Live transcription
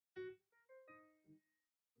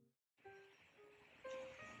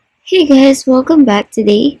Hey guys, welcome back.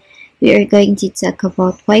 Today we are going to talk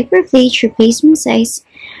about wiper blade replacement size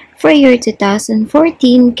for your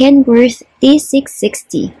 2014 Kenworth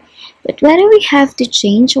T660. But whether we have to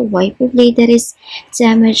change a wiper blade that is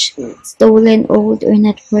damaged, stolen, old, or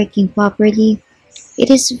not working properly, it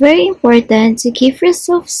is very important to keep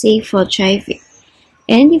yourself safe while driving.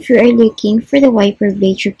 And if you are looking for the wiper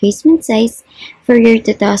blade replacement size for your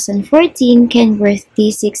 2014 Kenworth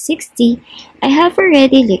T660, I have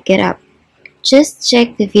already looked it up. Just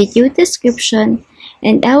check the video description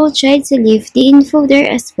and I will try to leave the info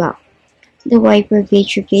there as well. The wiper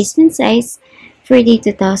blade replacement size for the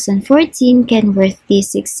 2014 Kenworth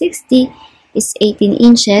T660 is 18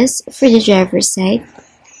 inches for the driver's side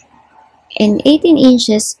and 18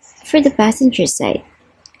 inches for the passenger side.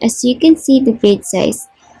 As you can see, the blade size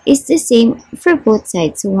is the same for both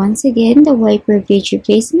sides. So once again, the wiper blade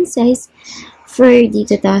replacement size for the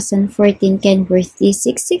 2014 Kenworth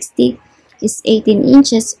T660 is 18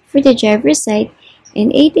 inches for the driver's side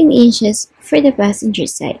and 18 inches for the passenger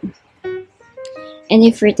side. And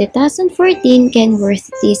if your 2014 Kenworth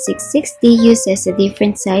T660 uses a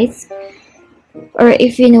different size, or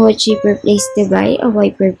if you know a cheaper place to buy a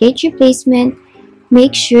wiper blade replacement,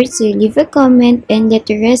 make sure to leave a comment and let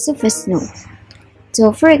the rest of us know.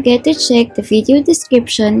 Don't forget to check the video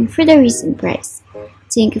description for the recent price.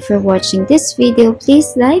 Thank you for watching this video.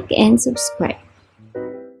 Please like and subscribe.